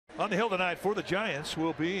On the hill tonight for the Giants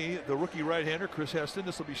will be the rookie right-hander Chris Heston.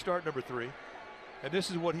 This will be start number 3. And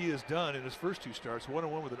this is what he has done in his first 2 starts.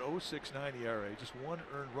 1-1 with an 0.69 ERA. Just 1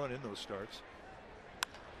 earned run in those starts.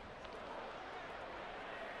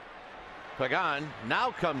 Pagan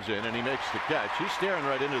now comes in and he makes the catch. He's staring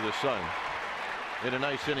right into the sun. In a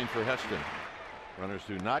nice inning for Heston. Runners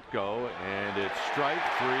do not go, and it's strike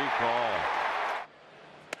 3 call.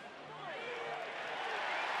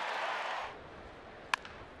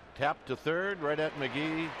 Tap to third, right at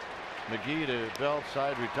McGee. McGee to Bell,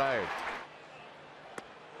 side retired.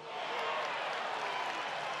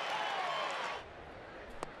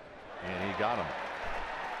 And he got him.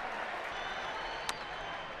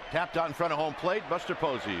 Tapped out in front of home plate. Buster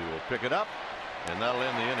Posey will pick it up, and that'll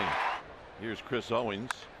end the inning. Here's Chris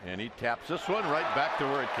Owings, and he taps this one right back to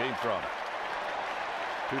where it came from.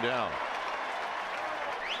 2 down.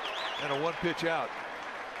 And a 1-pitch out.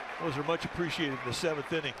 Those are much appreciated in the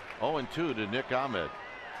 7th inning. 0-2 to Nick Ahmed.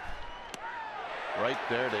 Right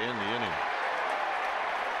there to end the inning.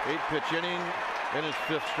 8-pitch inning and his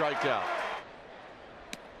 5th strikeout.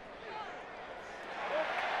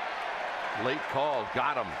 Late call,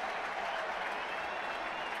 got him.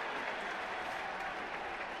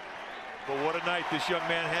 But what a night this young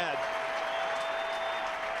man had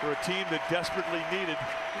for a team that desperately needed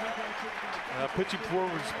pitching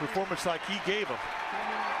performance like he gave them.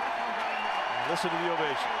 Listen to the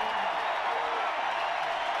ovation.